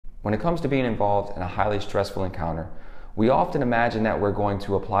When it comes to being involved in a highly stressful encounter, we often imagine that we're going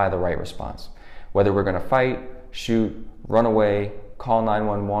to apply the right response, whether we're going to fight, shoot, run away, call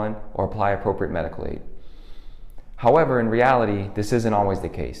 911, or apply appropriate medical aid. However, in reality, this isn't always the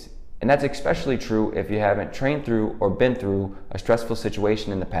case, and that's especially true if you haven't trained through or been through a stressful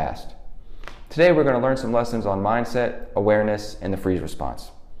situation in the past. Today, we're going to learn some lessons on mindset, awareness, and the freeze response.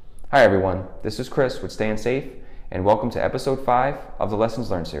 Hi everyone, this is Chris with Staying Safe, and welcome to episode 5 of the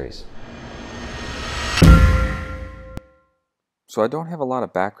Lessons Learned series. So I don't have a lot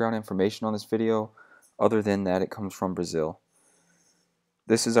of background information on this video, other than that it comes from Brazil.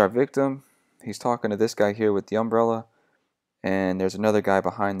 This is our victim. He's talking to this guy here with the umbrella, and there's another guy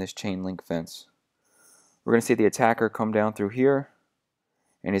behind this chain link fence. We're going to see the attacker come down through here,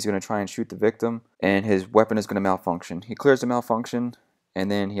 and he's going to try and shoot the victim, and his weapon is going to malfunction. He clears the malfunction, and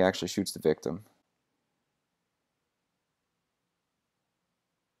then he actually shoots the victim.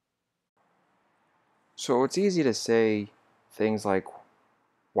 So it's easy to say things like,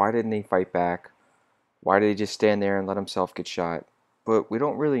 why didn't he fight back? Why did he just stand there and let himself get shot? But we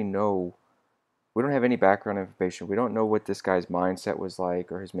don't really know. We don't have any background information. We don't know what this guy's mindset was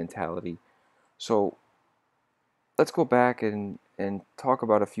like or his mentality. So let's go back and talk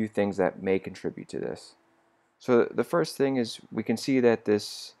about a few things that may contribute to this. So the first thing is we can see that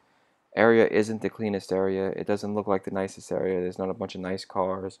this area isn't the cleanest area. It doesn't look like the nicest area. There's not a bunch of nice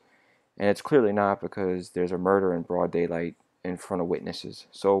cars. And it's clearly not because there's a murder in broad daylight in front of witnesses.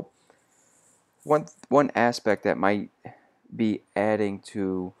 So one aspect that might be adding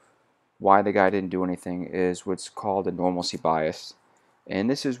to why the guy didn't do anything is what's called a normalcy bias. And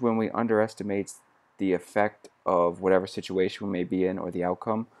this is when we underestimate the effect of whatever situation we may be in or the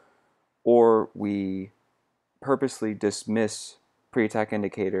outcome, or we purposely dismiss pre-attack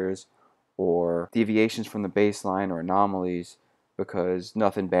indicators or deviations from the baseline or anomalies because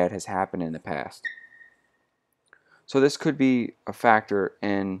nothing bad has happened in the past. So this could be a factor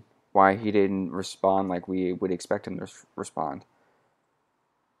in why he didn't respond like we would expect him to respond.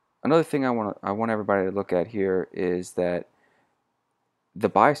 Another thing I want everybody to look at here is that the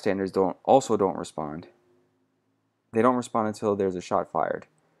bystanders don't respond. They don't respond until there's a shot fired.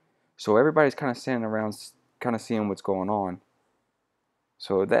 So everybody's kind of standing around, kind of seeing what's going on.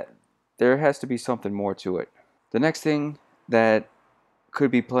 So that there has to be something more to it. The next thing that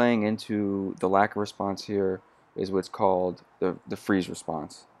could be playing into the lack of response here is what's called the freeze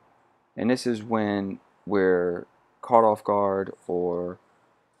response. And this is when we're caught off guard or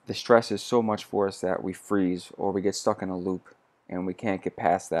the stress is so much for us that we freeze or we get stuck in a loop and we can't get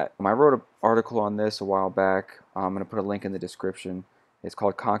past that. I wrote an article on this a while back. I'm going to put a link in the description. It's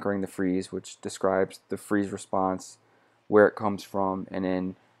called Conquering the Freeze, which describes the freeze response, where it comes from, and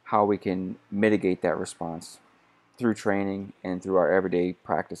then how we can mitigate that response through training and through our everyday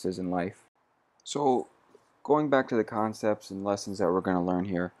practices in life. So going back to the concepts and lessons that we're going to learn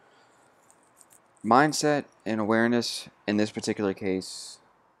here, mindset and awareness in this particular case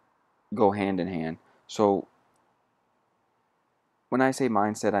go hand in hand. So when I say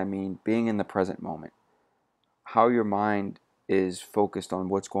mindset, I mean being in the present moment. How your mind is focused on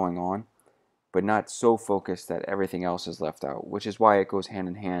what's going on, but not so focused that everything else is left out, which is why it goes hand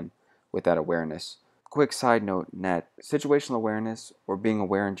in hand with that awareness. Quick side note, that situational awareness or being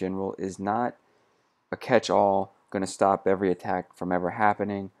aware in general is not a catch-all going to stop every attack from ever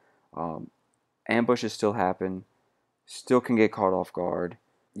happening. Ambushes still happen, still can get caught off guard.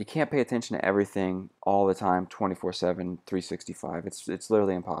 You can't pay attention to everything all the time, 24/7, 365. It's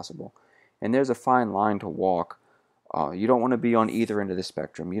literally impossible. And there's a fine line to walk. You don't want to be on either end of the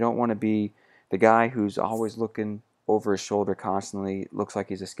spectrum. You don't want to be the guy who's always looking over his shoulder constantly, looks like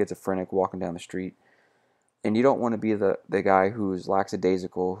he's a schizophrenic walking down the street. And you don't want to be the guy who's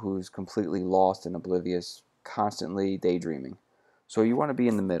lackadaisical, who's completely lost and oblivious, constantly daydreaming. So you want to be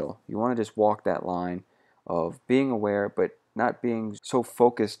in the middle. You want to just walk that line of being aware, but not being so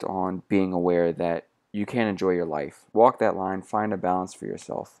focused on being aware that you can't enjoy your life. Walk that line, find a balance for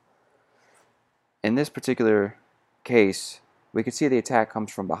yourself. In this particular case, we can see the attack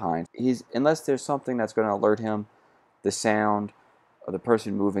comes from behind. Unless there's something that's going to alert him, the sound of the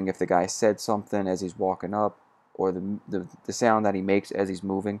person moving, if the guy said something as he's walking up, or the sound that he makes as he's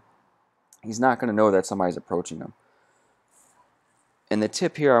moving, he's not going to know that somebody's approaching him. And the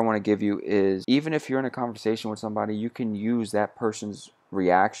tip here I want to give you is, even if you're in a conversation with somebody, you can use that person's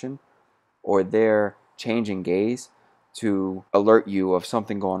reaction or their changing gaze to alert you of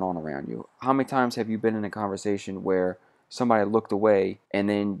something going on around you. How many times have you been in a conversation where somebody looked away and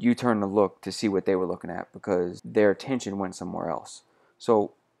then you turned to look to see what they were looking at because their attention went somewhere else?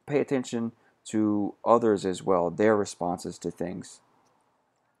 So pay attention to others as well, their responses to things.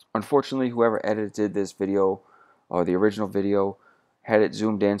 Unfortunately, whoever edited this video, or the original video, had it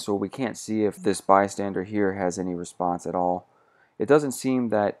zoomed in, so we can't see if this bystander here has any response at all. It doesn't seem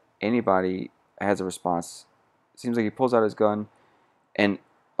that anybody has a response. It seems like he pulls out his gun, and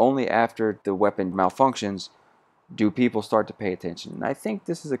only after the weapon malfunctions do people start to pay attention. And I think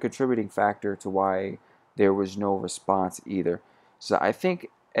this is a contributing factor to why there was no response either. So I think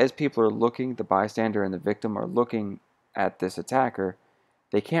as people are looking, the bystander and the victim are looking at this attacker,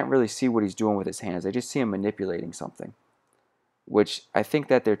 they can't really see what he's doing with his hands. They just see him manipulating something, which I think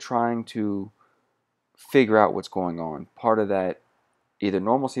that they're trying to figure out what's going on. Part of that either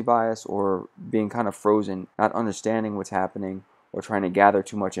normalcy bias or being kind of frozen, not understanding what's happening, or trying to gather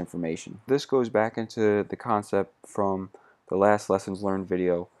too much information. This goes back into the concept from the last lessons learned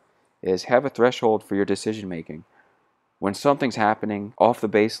video, is have a threshold for your decision making. When something's happening off the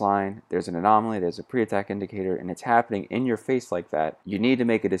baseline, there's an anomaly, there's a pre-attack indicator, and it's happening in your face like that, you need to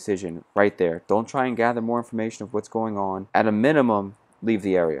make a decision right there. Don't try and gather more information of what's going on. At a minimum, leave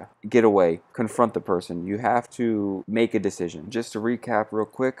the area. Get away. Confront the person. You have to make a decision. Just to recap real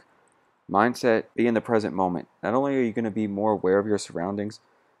quick, mindset, be in the present moment. Not only are you going to be more aware of your surroundings,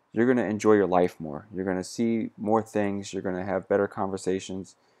 you're going to enjoy your life more. You're going to see more things. You're going to have better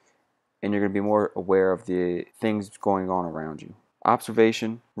conversations. And you're going to be more aware of the things going on around you.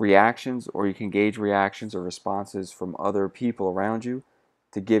 Observation, reactions, or you can gauge reactions or responses from other people around you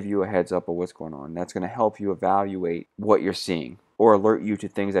to give you a heads up of what's going on. That's going to help you evaluate what you're seeing or alert you to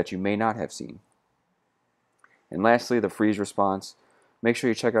things that you may not have seen. And lastly, the freeze response. Make sure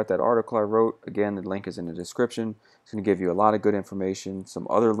you check out that article I wrote. Again, the link is in the description. It's going to give you a lot of good information, some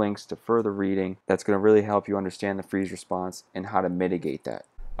other links to further reading that's going to really help you understand the freeze response and how to mitigate that.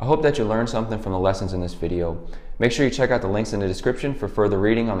 I hope that you learned something from the lessons in this video. Make sure you check out the links in the description for further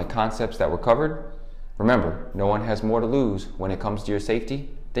reading on the concepts that were covered. Remember, no one has more to lose when it comes to your safety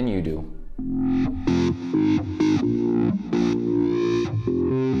than you do.